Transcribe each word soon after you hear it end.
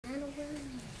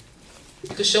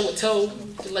You could show a toe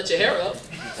and let your hair up.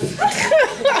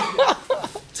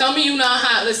 Tell me you're not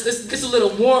hot. It gets a little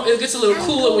warm. It gets a little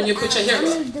cooler when you put your hair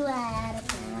up.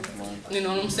 You know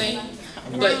what I'm saying?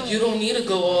 But you don't need to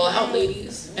go all out,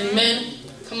 ladies. And men,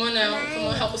 come on now. Come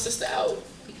on, help a sister out.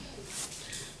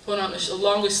 Put on a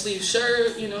longer sleeve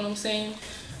shirt. You know what I'm saying?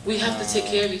 We have to take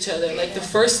care of each other. Like the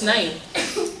first night,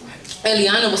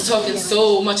 Eliana was talking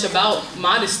so much about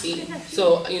modesty.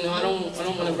 So, you know, I don't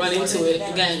want to run into it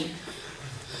again.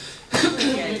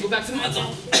 Let me go back to my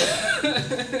zone.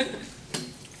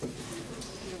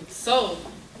 So,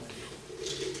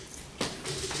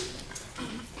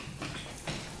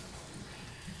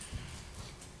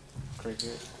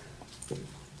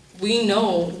 we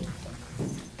know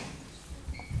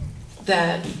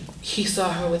that he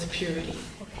saw her with purity.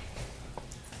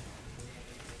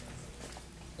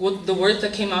 What the words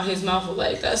that came out his mouth were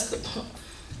like, that's the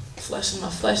flesh of my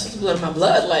flesh, that's the blood of my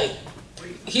blood. Like,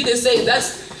 he didn't say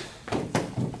that's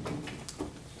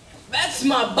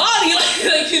my body,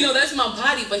 like you know, that's my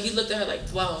body. But he looked at her like,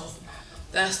 wow,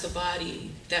 that's the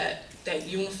body that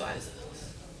unifies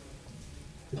us.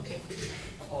 Okay.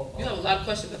 You have a lot of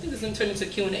questions. I think this is gonna turn into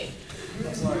Q&A.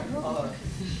 I'm sorry.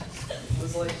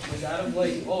 Was Adam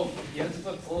like, oh, you have to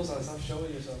put clothes on, stop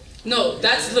showing yourself? No,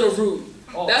 that's a little rude.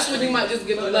 Oh, that's when you might just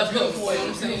give a left hook. You know what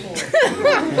I'm saying?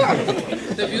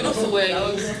 The beautiful way. That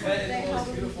was the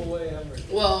most beautiful way ever.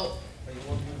 Well,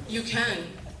 you can.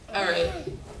 All right.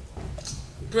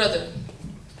 Brother,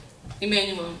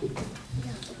 Emmanuel.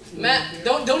 Matt,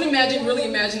 don't really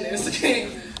imagine this, okay?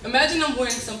 Imagine I'm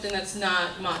wearing something that's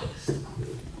not modest.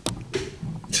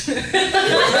 Don't be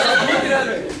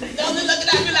looking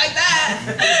at me like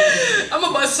that. I'm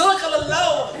a basilica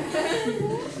alone.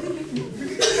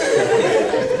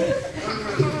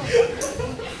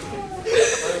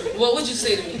 What would you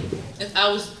say to me if I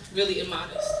was really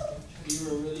immodest? You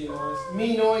were really immodest?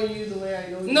 Me knowing you the way I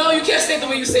know you? No, you can't say it the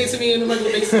way you say it to me in a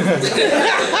regular basis. Not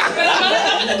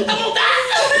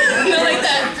like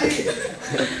that.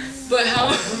 But how,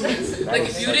 like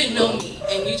if you didn't know me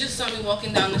and you just saw me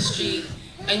walking down the street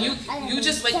and you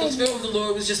just like the Spirit of the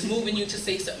Lord was just moving you to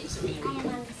say something to me,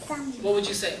 what would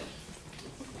you say?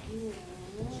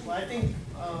 Well, I think,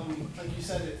 like you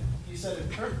said it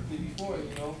perfectly before,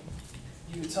 you know.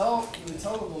 You would tell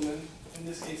the woman, in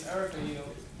this case Erica, you know,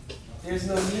 there's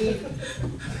no need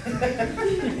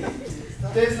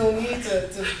there's no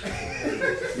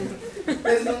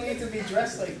need to be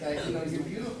dressed like that, you know, you're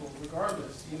beautiful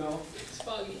regardless, you know. It's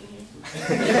foggy in here.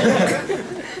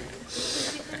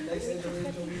 Next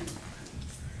Angelina.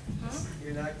 Huh?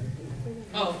 You're an actor.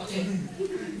 Oh, okay.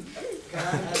 Can I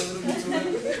add a little bit to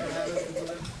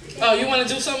it? Oh, you want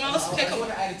to do something else? Okay, I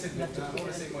want to add it to that. I don't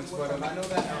want to say much, but I know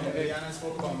that Eliana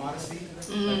spoke about modesty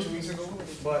like 2 weeks ago.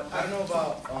 But I don't know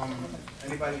about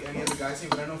any other guys here.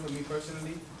 But I know for me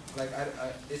personally, like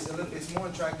it's more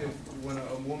attractive when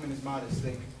a woman is modest.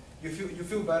 Like you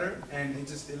feel better, and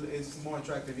it's more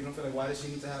attractive. You don't feel like, why does she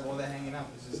need to have all that hanging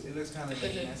out? It looks kind of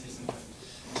like nasty sometimes.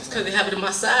 Just because they have it in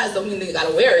my size don't mean they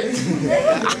gotta wear it.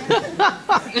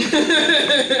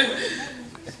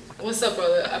 What's up,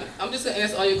 brother? I'm just gonna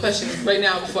answer all your questions right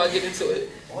now before I get into it.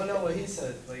 Oh no, what he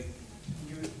said, like,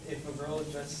 if a girl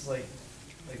dresses like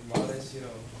modest, you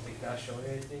know, like not showing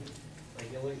anything,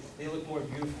 like they look more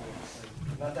beautiful.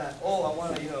 Like, not that, oh, I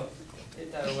want to, you know,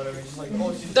 hit that or whatever. Just like,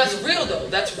 oh, she's That's beautiful. real though.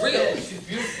 That's real. Yeah, she's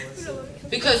beautiful.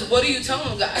 Because what are you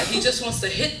telling a guy? He just wants to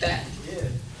hit that. Yeah.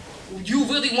 You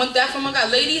really want that from a guy?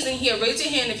 Ladies in here, raise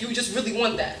your hand if you just really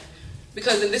want that.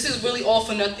 Because if this is really all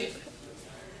for nothing,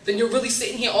 then you're really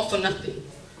sitting here all for nothing.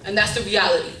 And that's the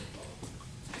reality.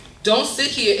 Don't sit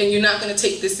here and you're not going to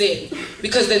take this in.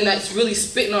 Because then that's really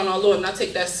spitting on our Lord, and I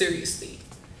take that seriously.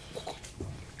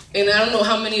 And I don't know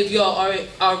how many of y'all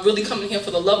are really coming here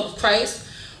for the love of Christ.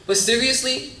 But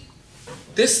seriously,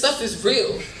 this stuff is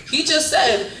real. He just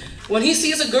said, when he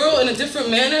sees a girl in a different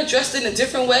manner, dressed in a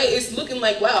different way, it's looking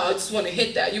like, wow, I just want to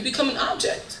hit that. You become an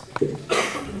object.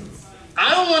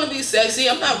 I don't want to be sexy.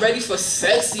 I'm not ready for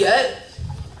sex yet.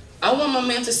 I want my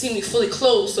man to see me fully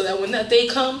clothed so that when that day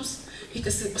comes, he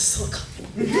can see the basilica.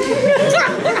 He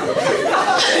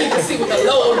can see with the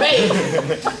lower vein.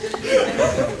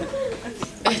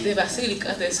 Es de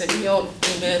basílica del Señor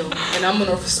primero. And I'm going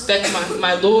to respect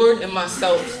my Lord and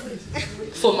myself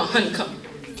for my honeycomb.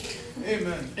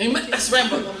 Amen. Amen. That's right,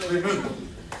 brother.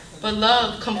 But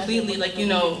love completely, like, you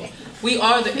know, we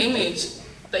are the image.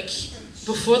 Like,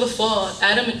 before the fall,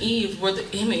 Adam and Eve were the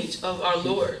image of our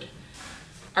Lord,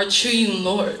 our triune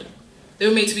Lord. They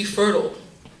were made to be fertile.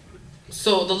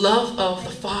 So the love of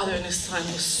the Father and His Son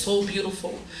was so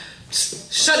beautiful.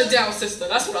 Shut it down, sister.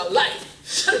 That's what I like.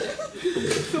 Shut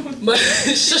it down. But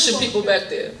shushing people back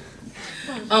there.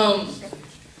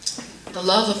 The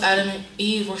love of Adam and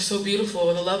Eve were so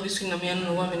beautiful. The love between a man and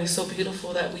a woman is so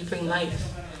beautiful that we bring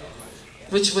life,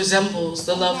 which resembles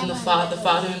the love in the Father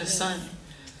and the Son,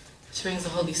 which brings the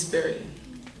Holy Spirit.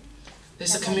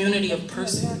 There's a community of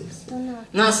persons. I'm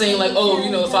not saying like, oh, you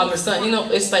know, the Father and the Son. You know,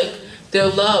 it's like their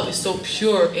love is so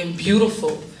pure and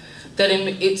beautiful that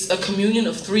it's a communion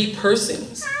of three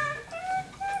persons.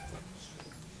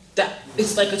 That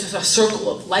it's like just a circle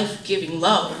of life-giving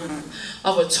love,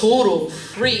 of a total,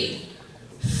 free,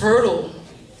 fertile,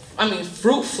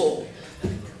 fruitful,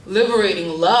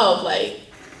 liberating love. Like,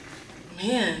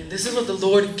 man, this is what the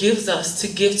Lord gives us to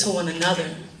give to one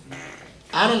another.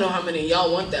 I don't know how many of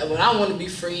y'all want that, but I want to be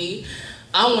free.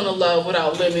 I want to love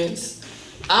without limits.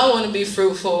 I want to be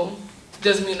fruitful.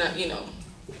 Doesn't mean that, you know,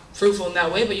 fruitful in that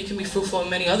way, but you can be fruitful in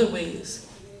many other ways.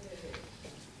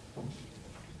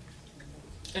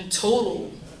 And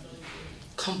total,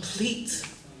 complete,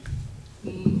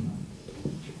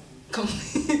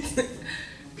 complete.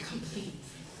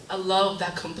 I love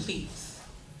that completes.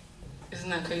 Isn't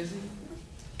that crazy?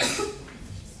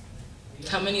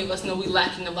 How many of us know we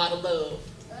lacking a lot of love?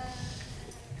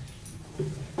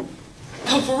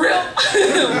 Oh, for real?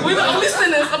 We're the only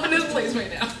sinners up in this place right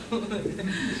now.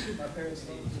 My parents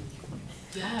love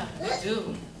you. Yeah, we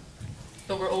do.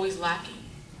 But we're always lacking.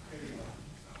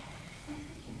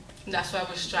 And that's why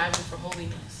we're striving for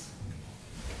holiness.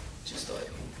 Just thought.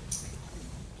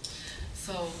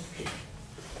 So,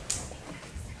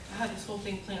 I had this whole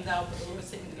thing planned out, but the Lord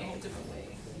took me in a whole different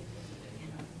way.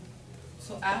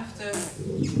 So after,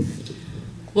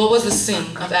 what was the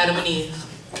sin of Adam and Eve?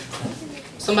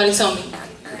 Somebody tell me.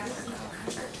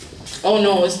 Oh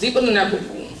no, it's deeper than that,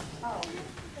 boo-boo.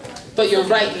 But you're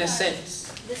right in a sense.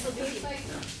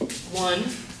 One.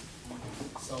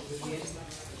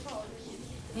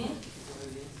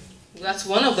 That's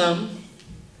one of them.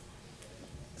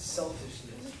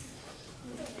 Selfishness.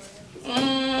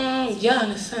 Yeah,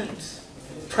 in a sense.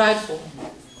 Prideful.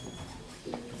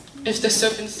 If the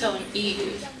serpent's telling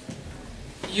Eve,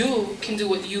 you can do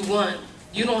what you want.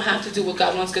 You don't have to do what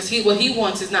God wants, because what he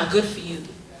wants is not good for you.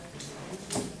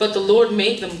 But the Lord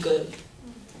made them good.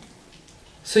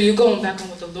 So you're going back on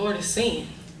what the Lord is saying.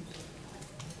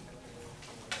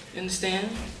 You understand?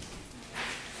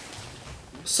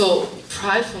 So,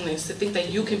 pridefulness, to think that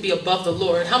you can be above the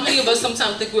Lord. How many of us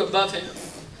sometimes think we're above him?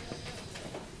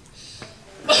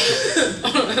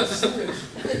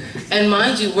 And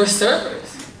mind you, we're servers.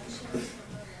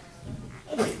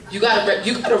 You gotta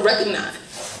recognize.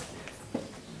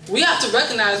 We have to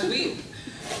recognize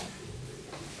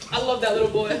I love that little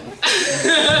boy.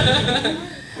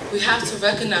 We have to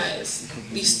recognize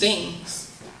these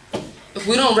things. If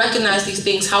we don't recognize these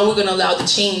things, how are we going to allow the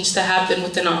change to happen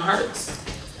within our hearts?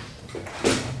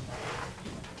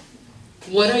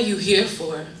 What are you here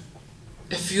for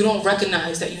if you don't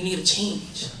recognize that you need a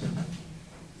change?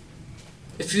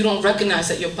 If you don't recognize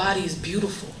that your body is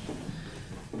beautiful,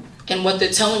 and what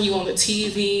they're telling you on the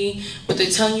TV, what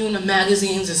they're telling you in the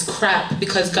magazines is crap,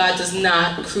 because God does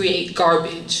not create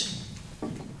garbage.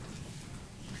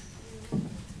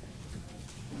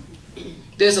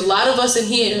 There's a lot of us in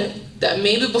here that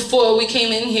maybe before we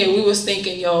came in here, we was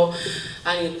thinking, yo,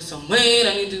 I need to lose some weight,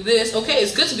 I need to do this. Okay,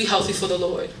 it's good to be healthy for the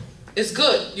Lord. It's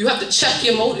good. You have to check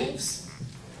your motives.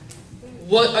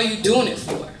 What are you doing it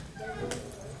for?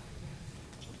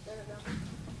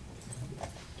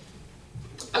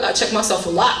 I gotta check myself a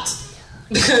lot,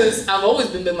 because I've always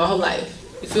been big my whole life.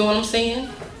 You feel what I'm saying?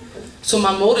 So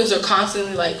my motives are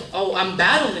constantly like, oh, I'm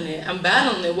battling it. I'm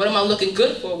battling it. What am I looking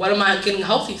good for? What am I getting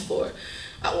healthy for?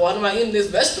 What am I eating this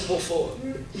vegetable for?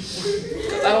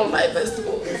 Because I don't like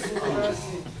vegetables.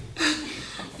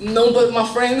 No, but my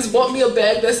friends bought me a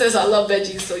bag that says I love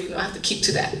veggies, so I have to keep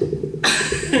to that.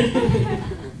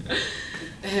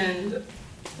 And,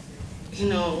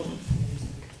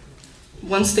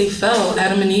 once they fell,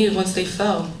 Adam and Eve, once they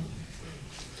fell,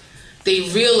 they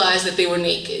realized that they were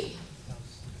naked.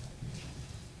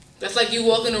 That's like you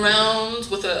walking around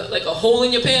with a hole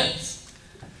in your pants,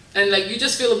 and you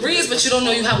just feel a breeze, but you don't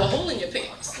know you have a hole in your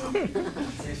pants.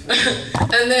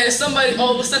 And then somebody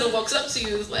all of a sudden walks up to you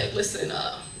and is like, listen,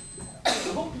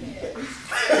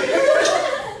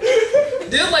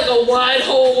 there's like a wide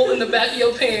hole in the back of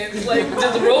your pants,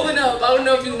 just rolling up. I don't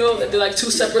know if you know that they're like two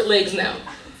separate legs now.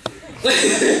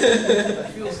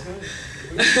 That feels good.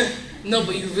 No,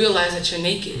 but you realize that you're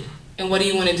naked. And what do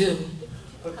you want to do?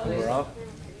 Cover up.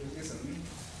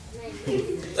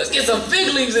 Let's get some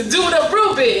fig leaves and do it up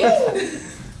real big.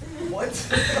 What?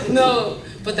 No,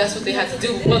 but that's what they had to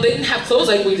do. Well, they didn't have clothes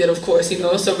like we did, of course,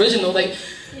 it's original.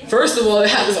 First of all, it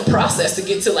happens a process to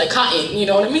get to like cotton, you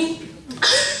know what I mean?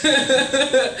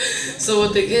 So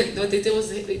what they did was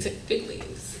they took fig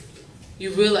leaves.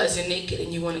 You realize you're naked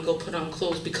and you want to go put on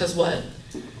clothes because what?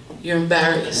 You're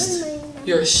embarrassed.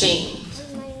 You're ashamed.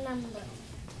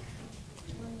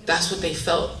 That's what they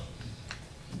felt.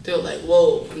 They were like,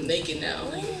 whoa, I'm naked now.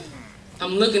 Like,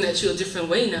 I'm looking at you a different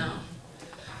way now.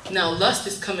 Now lust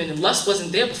is coming, and lust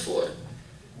wasn't there before.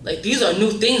 Like, these are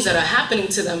new things that are happening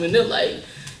to them, and they're like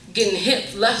getting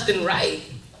hit left and right.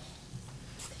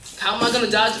 How am I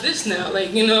gonna dodge this now?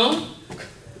 Like, you know?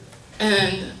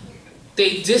 And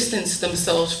they distance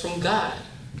themselves from God.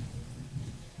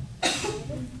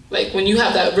 Like when you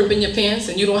have that rip in your pants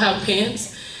and you don't have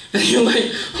pants, and you're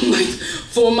like, I'm like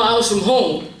 4 miles from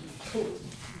home.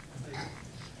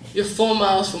 You're 4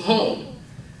 miles from home.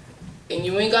 And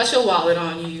you ain't got your wallet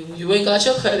on you. You ain't got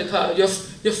your credit card. Your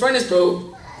friend is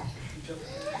broke.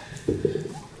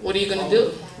 What are you gonna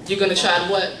do? You're gonna try to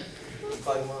what?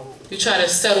 You try to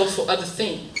settle for other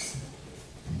things.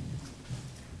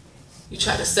 You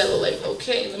try to settle like,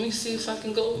 okay, let me see if I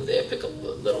can go over there, pick up a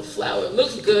little flower. It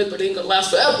looks good, but it ain't gonna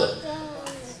last forever.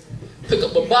 Pick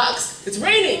up a box. It's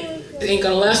raining. It ain't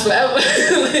gonna last forever.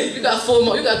 Like, you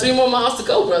got 3 more miles to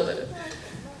go, brother.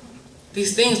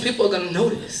 These things people are gonna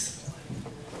notice.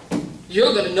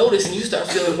 You're gonna notice, and you start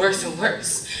feeling worse and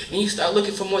worse. And you start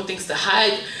looking for more things to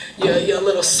hide your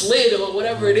little slit or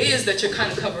whatever it is that you're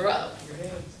kind of cover up.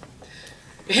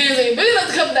 Your hands ain't big enough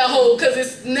to cover that hole because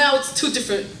it's 2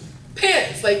 different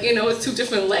pants. Like, you know, it's 2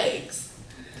 different legs.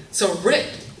 It's a rip.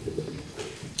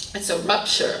 It's a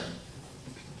rupture.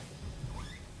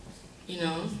 You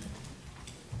know?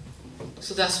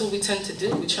 So that's what we tend to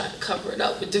do. We try to cover it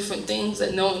up with different things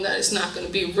and knowing that it's not going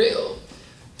to be real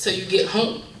till you get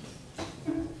home.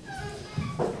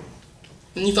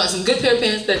 And you find some good pair of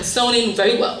pants that's sewn in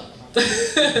very well.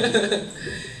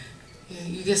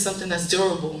 You get something that's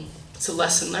durable. It's a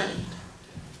lesson learned.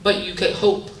 But you get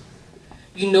hope.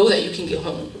 You know that you can get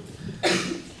home.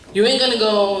 You ain't gonna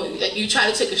go, you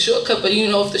try to take a shortcut, but you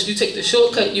know if you take the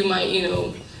shortcut, you might, you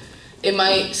know, it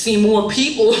might see more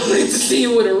people to see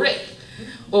you with a rip.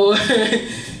 Or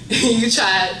you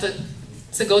try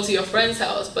to go to your friend's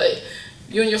house, but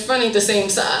you and your friend ain't the same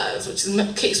size, which is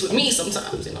the case with me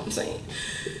sometimes, you know what I'm saying?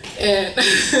 And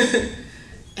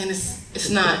and it's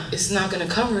not gonna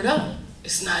cover it up.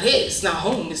 It's not it. It's not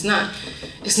home. It's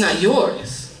not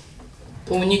yours.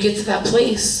 But when you get to that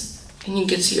place and you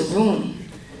get to your room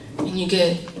and you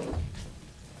get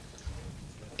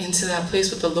into that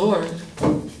place with the Lord,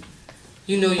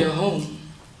 you know you're home.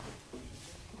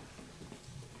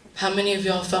 How many of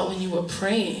y'all felt when you were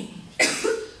praying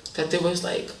that there was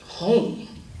like home?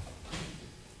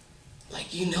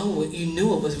 Like you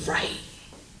knew it was right.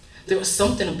 There was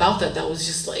something about that was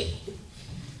just like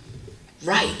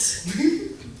right.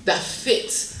 That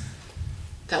fit.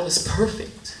 That was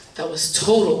perfect. That was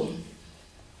total.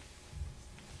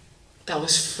 That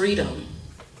was freedom.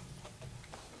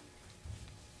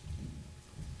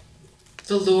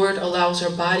 The Lord allows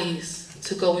our bodies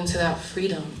to go into that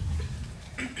freedom.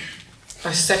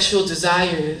 Our sexual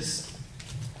desires,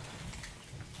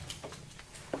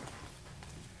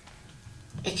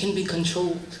 it can be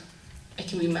controlled. It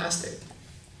can be mastered.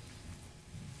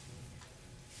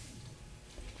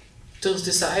 Those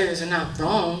desires are not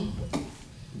wrong,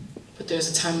 but there's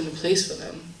a time and a place for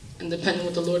them. And depending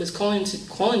what the Lord is calling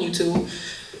you to,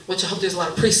 which I hope there's a lot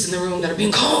of priests in the room that are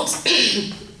being called,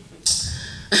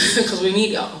 because we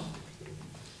need y'all.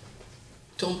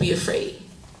 Don't be afraid.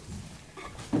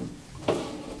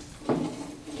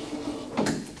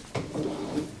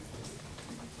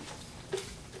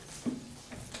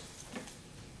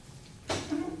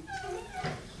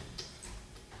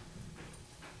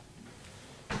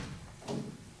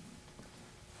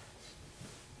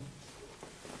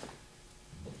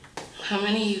 How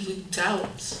many of you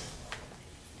doubt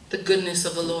the goodness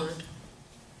of the Lord?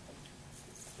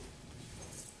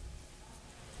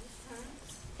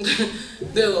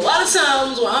 There's a lot of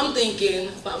times where I'm thinking,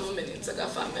 5 more minutes, I got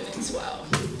 5 minutes, wow.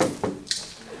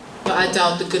 But I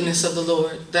doubt the goodness of the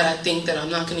Lord, that I think that I'm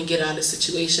not going to get out of the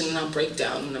situation and I'll break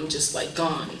down and I'm just like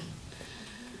gone.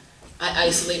 I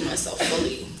isolate myself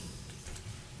fully.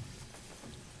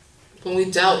 When we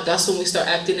doubt, that's when we start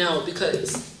acting out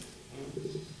because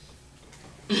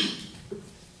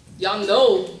y'all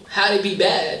know how to be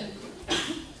bad.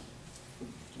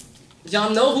 Y'all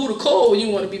know who to call when you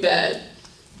want to be bad.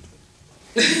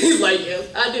 He's like, yes,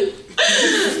 I do.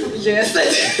 Yes,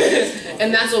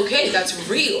 and that's okay. That's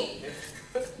real.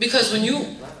 Because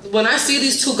when I see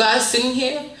these 2 guys sitting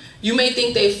here, You may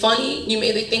think they're funny, you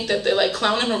may think that they're like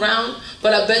clowning around,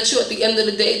 but I bet you at the end of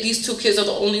the day, these two kids are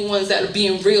the only ones that are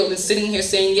being real and sitting here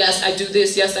saying, yes, I do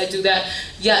this, yes, I do that,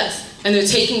 yes. And they're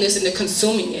taking this and they're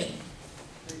consuming it.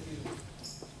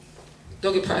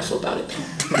 Don't get prideful about it.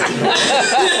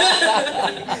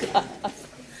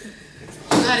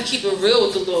 You gotta keep it real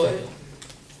with the Lord.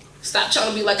 Stop trying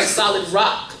to be like a solid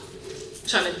rock,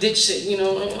 trying to ditch it, you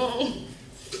know.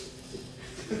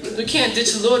 You can't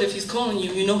ditch the Lord if he's calling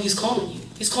you. You know he's calling you.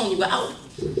 He's calling you out.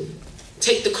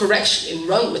 Take the correction and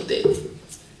run with it.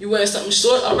 You wear something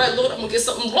short, all right, Lord, I'm gonna get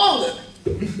something longer.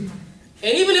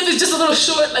 And even if it's just a little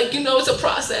short, like, you know, it's a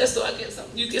process, so I get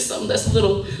something, you get something that's a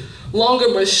little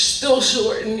longer but still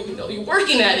short, and you know, you're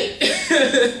working at it.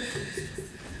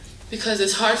 Because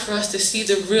it's hard for us to see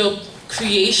the real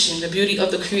creation, the beauty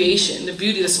of the creation, the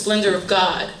beauty, the splendor of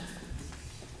God.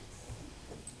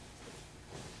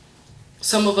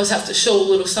 Some of us have to show a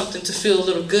little something to feel a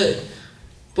little good.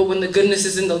 But when the goodness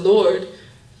is in the Lord,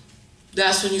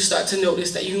 that's when you start to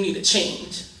notice that you need a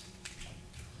change.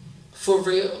 For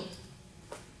real.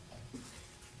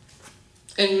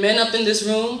 And men up in this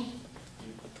room,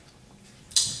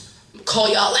 call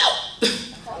y'all out.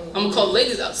 I'm gonna call the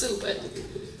ladies out too, but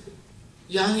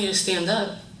y'all need to stand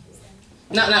up.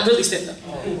 Not really stand up,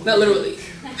 not literally.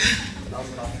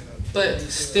 But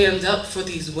stand up for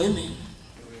these women.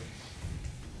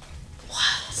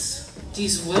 What?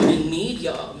 These women need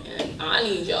y'all, man. I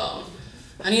need y'all.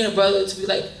 I need a brother to be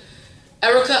like,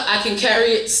 Erica, I can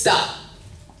carry it, stop.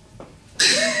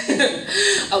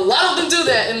 A lot of them do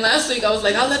that, and last week I was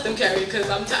like, I'll let them carry it because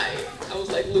I'm tired. I was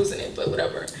like losing it, but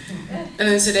whatever. And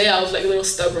then today I was like a little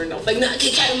stubborn. I was like, no, I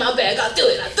can't carry my bag, I'll do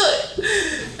it, I'll do it.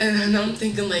 And then I'm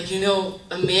thinking like, you know,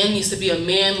 a man needs to be a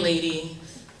man, lady.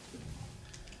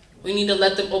 We need to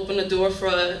let them open the door for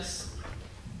us.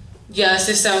 Yes,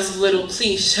 it sounds a little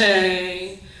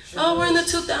cliche. Oh, we're in the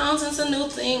 2000s, a new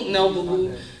thing. No,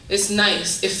 boo-boo. It's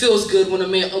nice. It feels good when a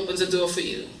man opens a door for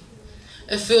you.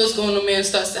 It feels good when a man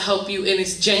starts to help you, and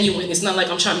it's genuine. It's not like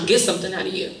I'm trying to get something out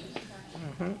of you.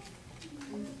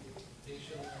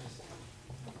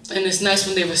 And it's nice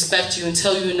when they respect you and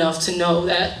tell you enough to know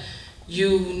that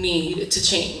you need to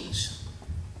change.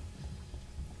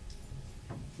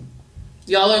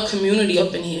 Y'all are a community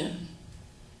up in here.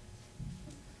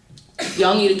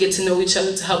 Y'all need to get to know each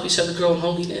other to help each other grow in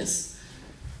holiness.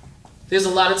 There's a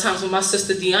lot of times when my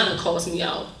sister Deanna calls me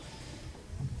out.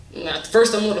 At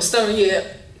first I'm a little stubborn, yeah.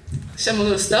 I'm a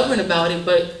little stubborn about it,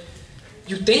 but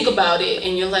you think about it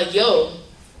and you're like, yo,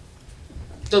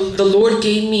 the Lord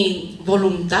gave me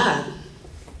voluntad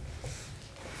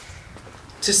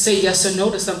to say yes or no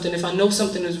to something. If I know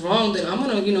something is wrong, then I'm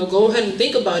gonna, you know, go ahead and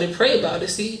think about it, pray about it,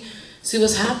 see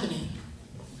what's happening.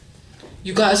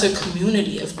 You guys are a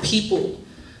community of people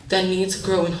that need to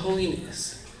grow in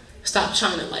holiness. Stop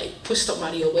trying to like push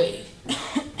somebody away.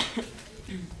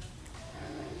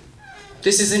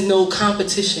 This isn't no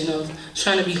competition of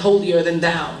trying to be holier than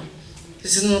thou.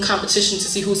 This isn't a competition to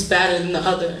see who's better than the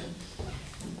other.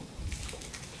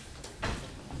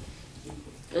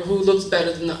 Or who looks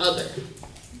better than the other.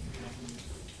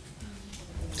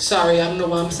 Sorry, I don't know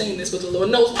why I'm saying this, but the Lord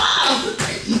knows why.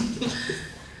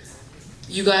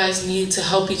 You guys need to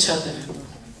help each other.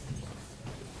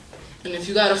 And if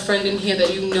you got a friend in here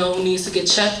that you know needs to get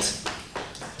checked,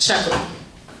 check them.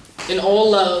 In all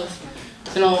love,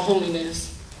 in all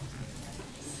holiness.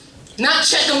 Not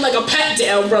check them like a pat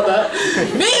down, brother.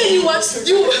 Man, you how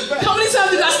many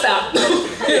times you got stopped?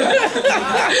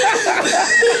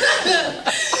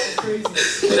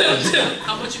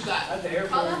 How much you got?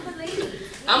 Call out the ladies.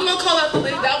 I'm gonna call out the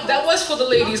ladies. That was for the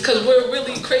ladies because we're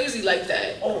really crazy like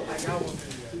that. Oh, I got one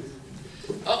for you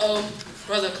guys. Uh-oh.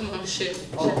 Brother, come on, shit.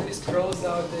 These girls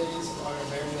nowadays are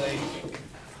very like,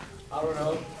 I don't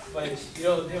know, but you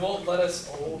know, they won't let us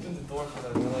open the door for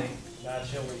them. They're like, nah,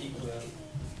 chill, we're equal to them.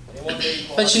 They want their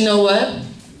equality. But you know what?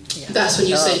 That's when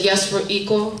you said, yes, we're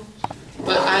equal.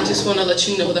 But I just want to let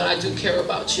you know that I do care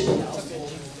about you.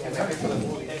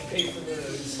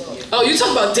 Oh, you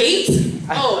talk about dates?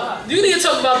 Oh, you need to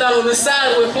talk about that on the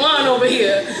side with Juan over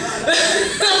here.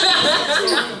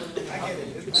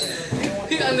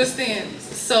 He understands.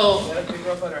 So, that's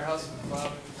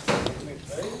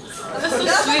so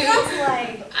sweet.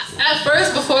 At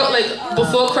first,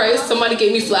 before Christ, somebody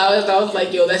gave me flowers. I was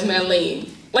like, yo, that's man lame.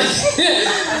 Like,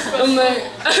 I'm like,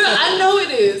 I know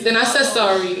it is. And I said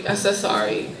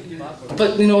sorry.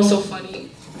 But you know what's so funny?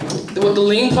 What the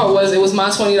lame part was, it was my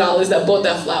 $20 that bought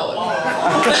that flower.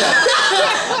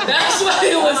 That's why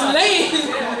it was lame.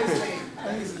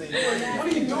 What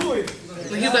are you doing?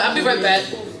 He's like, I'll be right back.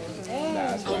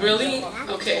 Oh, really?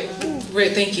 Okay.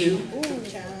 Great, thank you.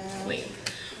 Lame.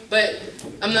 But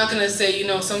I'm not gonna say, you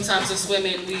know, sometimes as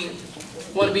women we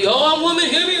want to be, oh, I'm woman,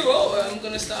 hear me roar. I'm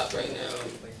gonna stop right now.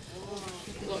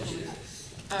 Lord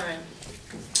Jesus. All right.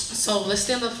 So let's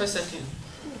stand up for a second.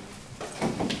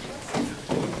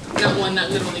 Not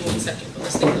literally 1 second, but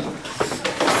let's stand up.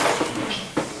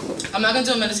 I'm not gonna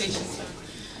do a meditation,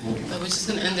 but we're just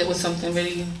gonna end it with something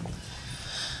really.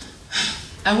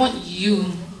 I want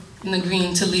you in the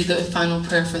green to lead the final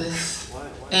prayer for this,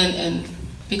 and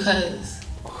because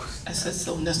I said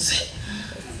so. That's it.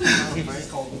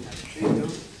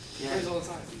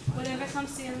 Whatever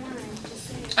comes to your mind, just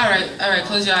say it. All right.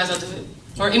 Close your eyes. I'll do it.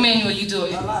 Or Emmanuel, you do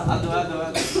it. I'll do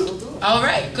it. All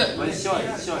right, good. But it's short.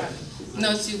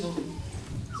 No, it's you, boo.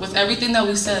 With everything that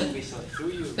we said, it's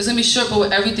gonna be short, but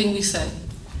with everything we said,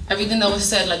 everything that was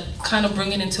said, like kind of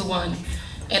bring it into one,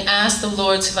 and ask the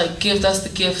Lord to like give us the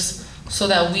gifts so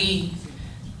that we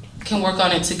can work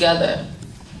on it together.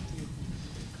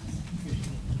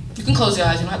 You can close your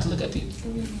eyes. You don't have to look at people.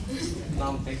 No,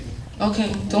 I'm thinking.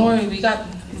 Okay, don't worry. We got.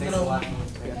 It takes a lot.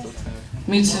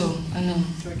 Me too. I know.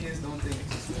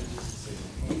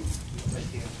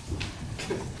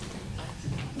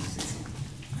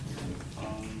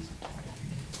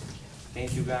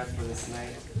 Thank you God for this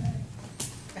night,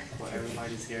 for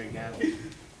everybody's here again.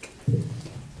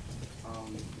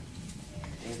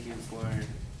 Thank you for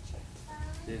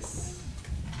this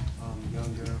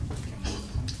young girl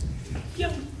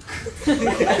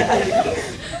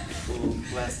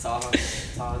who has taught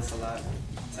us a lot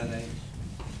tonight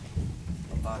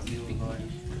about you, Lord.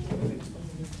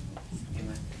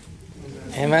 Amen.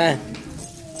 Amen.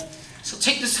 So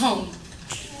take this home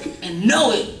and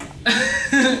know it.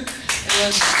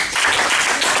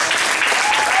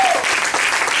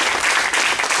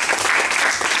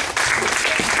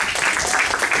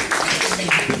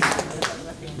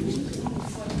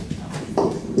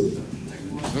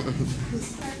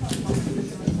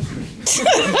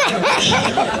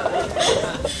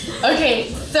 Okay,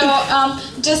 so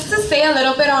just to say a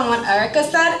little bit on what Erica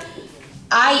said,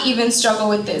 I even struggle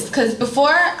with this because before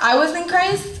I was in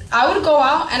Christ, I would go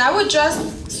out and I would dress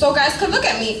so guys could look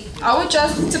at me. I would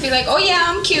dress to be like, oh yeah,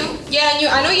 I'm cute. Yeah, and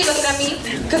I know you're looking at me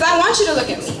because I want you to look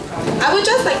at me. I would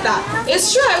dress like that.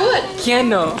 It's true, I would. Yeah,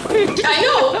 no. I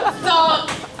know. So,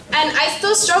 and I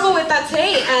still struggle with that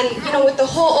today. And you know, with the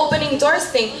whole opening doors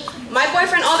thing, my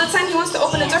boyfriend all the time, he wants to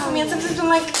open a door for me, and sometimes I'm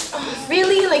like, oh,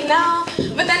 really? Like now?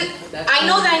 But then I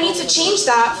know that I need to change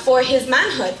that for his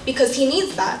manhood because he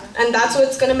needs that. And that's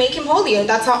what's going to make him holier.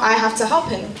 That's how I have to help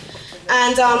him.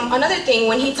 And another thing,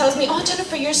 when he tells me, oh,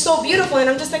 Jennifer, you're so beautiful, and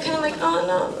I'm just like, kind of like, oh,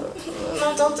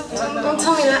 no, don't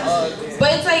tell me that.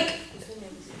 But it's like,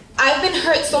 I've been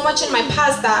hurt so much in my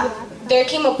past that there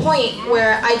came a point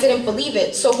where I didn't believe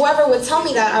it. So whoever would tell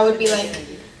me that, I would be like,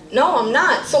 no, I'm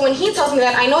not. So when he tells me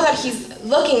that, I know that he's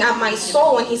looking at my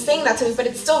soul when he's saying that to me, but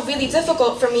it's still really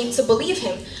difficult for me to believe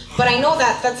him. But I know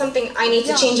that that's something I need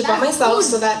to change about myself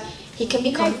so that he can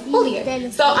become holier.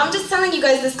 So I'm just telling you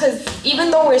guys this because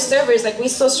even though we're servers, like we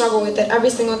still struggle with it every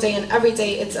single day, and every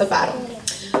day it's a battle.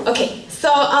 Okay, so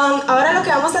ahora lo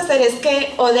que vamos a hacer es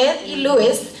que Odette y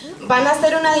Luis van a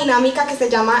hacer una dinámica que se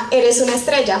llama Eres una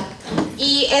estrella.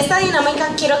 Y esta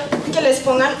dinámica quiero que les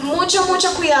pongan mucho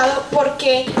cuidado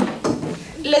porque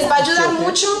les va a ayudar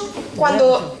mucho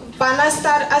cuando van a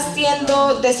estar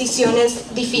haciendo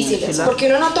decisiones difíciles. Porque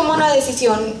uno no toma una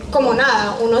decisión como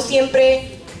nada, uno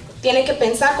siempre tiene que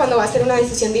pensar cuando va a hacer una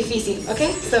decisión difícil. ¿Ok?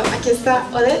 So, aquí está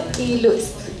Odette y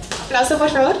Luis. Aplauso, por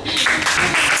favor.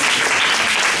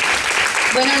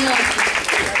 Buenas noches.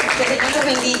 Que Dios los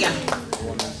bendiga.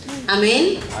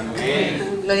 Amén.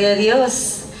 Amén. Gloria a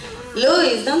Dios.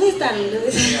 Luis, ¿dónde están?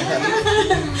 Luis?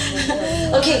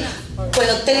 Ok,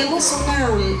 bueno,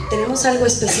 tenemos algo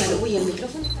especial. Uy, el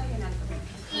micrófono está bien alto.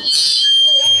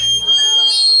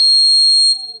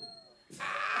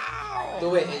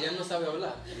 Tú ves, ella no sabe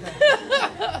hablar.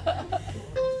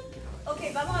 Ok,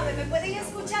 vamos a ver, ¿me pueden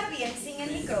escuchar bien sin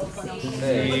el micrófono?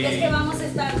 Porque es que vamos a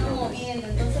estar moviendo,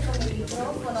 entonces con el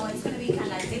micrófono it's going to be kind of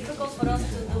like difficult for us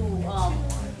to do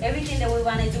everything that we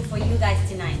want to do for you guys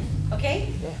tonight. ¿Ok?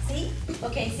 ¿Sí?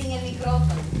 Ok, sin el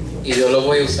micrófono. Y yo lo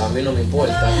voy a usar, a mí no me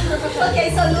importa. Ok,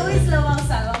 so Luis lo va a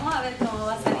usar, vamos a ver cómo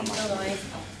va a salir todo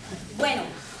esto. Bueno,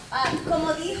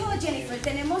 como dijo Jennifer,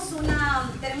 tenemos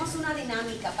una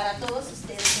dinámica para todos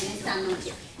ustedes en esta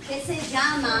noche que se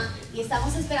llama, y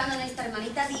estamos esperando a nuestra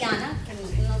hermanita Diana, que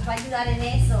nos va a ayudar en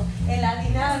eso, en la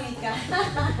dinámica,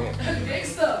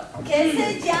 que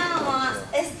se llama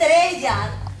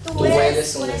Estrella. Tú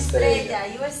eres una estrella,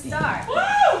 you a star,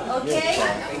 ¿ok?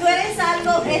 Tú eres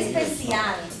algo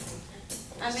especial,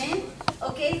 amén,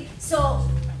 ¿ok? So,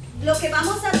 lo que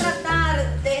vamos a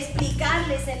tratar de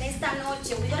explicarles en esta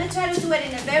noche, we're going to try to do it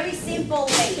in a very simple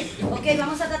way, ok,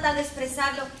 vamos a tratar de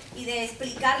expresarlo y de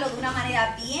explicarlo de una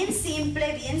manera bien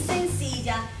simple, bien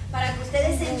sencilla, para que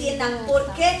ustedes entiendan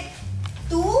por qué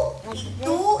tú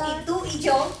y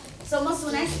yo somos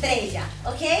una estrella,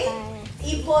 ok,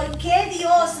 y por qué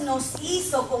Dios nos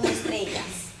hizo como estrellas,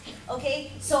 ok,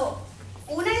 so,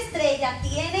 una estrella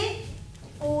tiene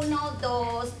 1,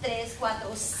 2, 3,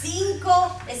 4,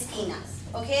 5 esquinas,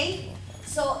 ¿ok?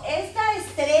 So, esta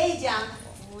estrella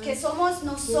que somos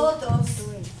nosotros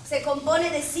se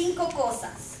compone de 5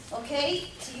 cosas, ¿ok?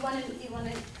 So, you wanna mention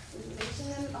them?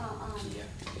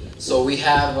 So we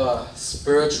have a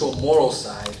spiritual moral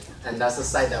side, and that's the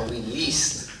side that we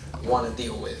least want to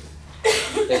deal with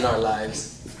in our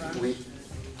lives.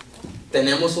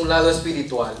 Tenemos un lado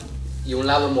espiritual y un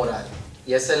lado moral.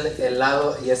 Y es el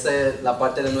lado, y esa es la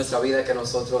parte de nuestra vida que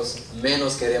nosotros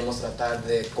menos queremos tratar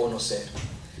de conocer.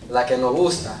 La que nos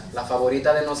gusta, la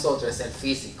favorita de nosotros es el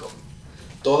físico.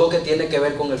 Todo lo que tiene que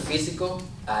ver con el físico,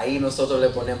 ahí nosotros le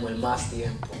ponemos el más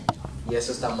tiempo. Y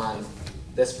eso está malo.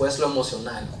 Después lo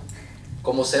emocional.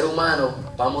 Como ser humano,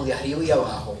 vamos de arriba y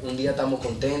abajo. Un día estamos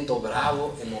contentos,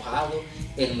 bravos, enojados.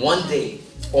 In one day,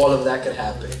 all of that could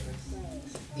happen.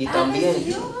 Y también,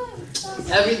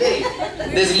 every day,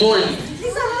 this morning.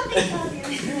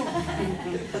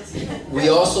 We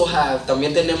also have,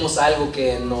 también tenemos algo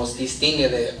que nos distingue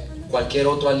de cualquier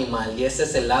otro animal, y ese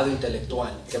es el lado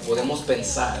intelectual, que podemos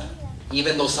pensar.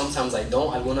 Even though sometimes I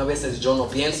don't, algunas veces yo no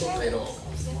pienso, pero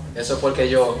eso es porque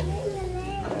yo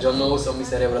no uso mi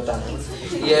cerebro tanto.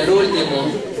 Y el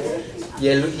último,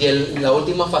 la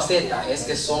última faceta es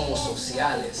que somos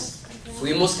sociales.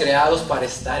 Fuimos creados para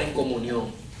estar en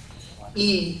comunión.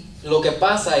 Y lo que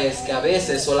pasa es que a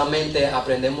veces solamente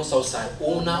aprendemos a usar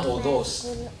una o dos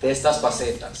de estas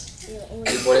facetas.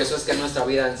 Y por eso es que nuestra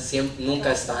vida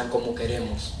nunca está como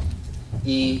queremos.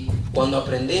 Y cuando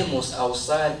aprendemos a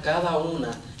usar cada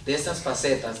una de estas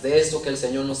facetas, de esto que el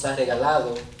Señor nos ha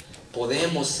regalado,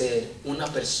 podemos ser una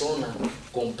persona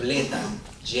completa,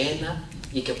 llena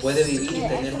y que puede vivir y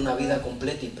tener una vida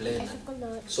completa y plena.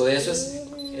 So de eso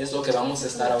es lo que vamos a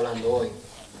estar hablando hoy.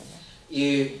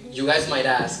 Y you guys might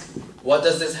ask, what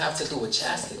does this have to do with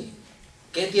chastity?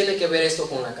 ¿Qué tiene que ver esto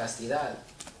con la castidad?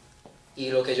 Y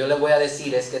lo que yo les voy a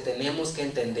decir es que tenemos que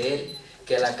entender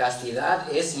que la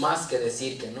castidad es más que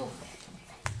decir que no.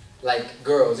 Like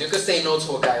girls, you could say no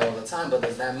to a guy all the time, but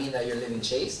does that mean that you're living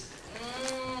chaste?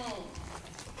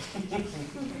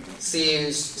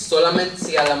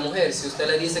 Si a la mujer, si usted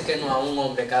le dice que no a un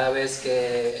hombre cada vez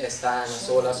que están a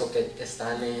solas o que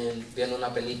están viendo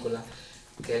una película,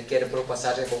 que él quiere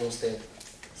propasarse con usted,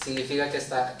 ¿significa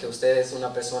que usted es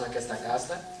una persona que está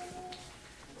casta?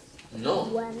 No.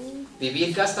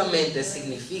 Vivir castamente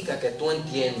significa que tú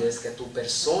entiendes que tu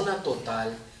persona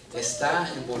total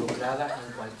está involucrada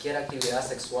en cualquier actividad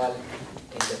sexual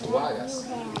en que tú hagas.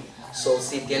 So,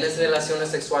 si tienes relaciones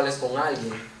sexuales con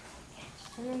alguien,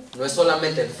 no es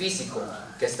solamente el físico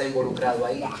que está involucrado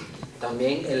ahí,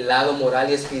 también el lado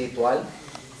moral y espiritual,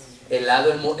 el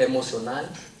lado emocional,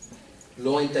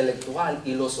 lo intelectual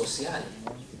y lo social.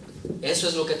 Eso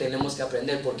es lo que tenemos que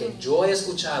aprender, porque yo he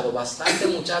escuchado bastante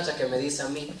muchachas que me dicen a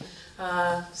mí,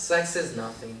 sex is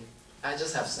nothing, I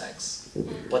just have sex.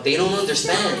 But they don't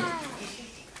understand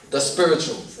the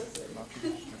spiritual.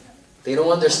 They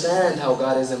don't understand how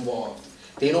God is involved.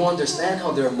 They don't understand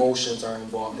how their emotions are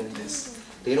involved in this.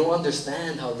 They don't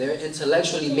understand how they're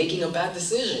intellectually making a bad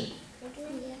decision.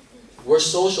 We're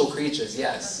social creatures,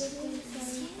 yes.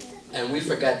 And we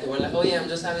forget, we're like, oh yeah, I'm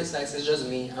just having sex, it's just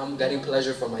me, I'm getting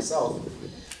pleasure for myself.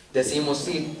 Decimos,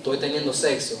 sí, estoy teniendo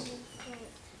sexo,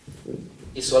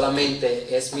 y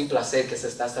solamente es mi placer que se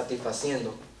está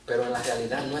satisfaciendo, pero en la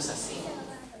realidad no es así.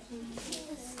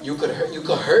 You could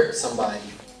hurt somebody,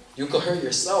 you could hurt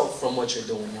yourself from what you're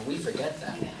doing, and we forget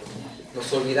that.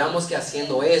 Nos olvidamos que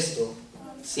haciendo esto,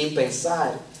 sin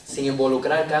pensar, sin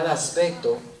involucrar cada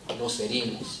aspecto, nos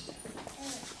herimos.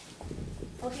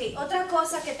 Ok, otra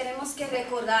cosa que tenemos que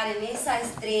recordar en esa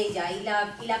estrella y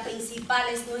la principal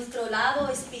es nuestro lado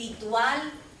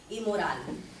espiritual y moral.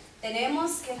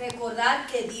 Tenemos que recordar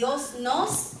que Dios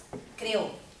nos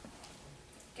creó,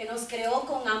 que nos creó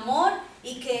con amor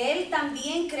y que Él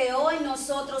también creó en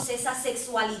nosotros esa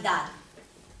sexualidad.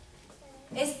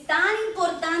 Es tan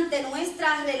importante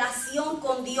nuestra relación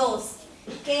con Dios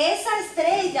que esa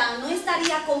estrella no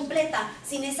estaría completa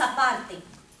sin esa parte.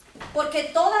 Porque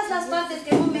todas las partes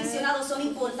que hemos mencionado son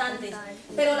importantes,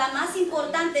 pero la más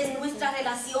importante es nuestra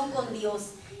relación con Dios.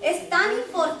 Es tan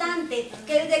importante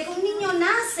que desde que un niño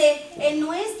nace en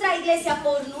nuestra iglesia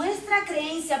por nuestra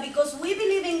creencia, because we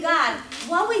believe in God,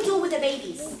 what we do with the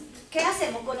babies? ¿Qué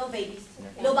hacemos con los babies?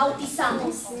 Los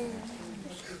bautizamos.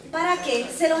 ¿Para qué?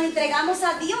 Se los entregamos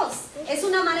a Dios. Es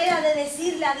una manera de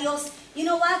decirle a Dios, you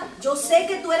know what? Yo sé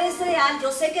que tú eres real,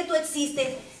 yo sé que tú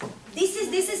existes.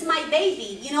 This is my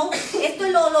baby, you know. Esto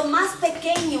es lo más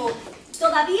pequeño.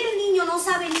 Todavía el niño no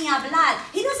sabe ni hablar.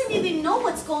 He doesn't even know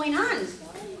what's going on.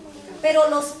 Pero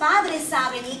los padres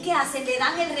saben, ¿y qué hacen? Le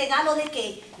dan el regalo de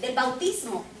 ¿qué? Del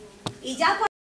bautismo. Y ya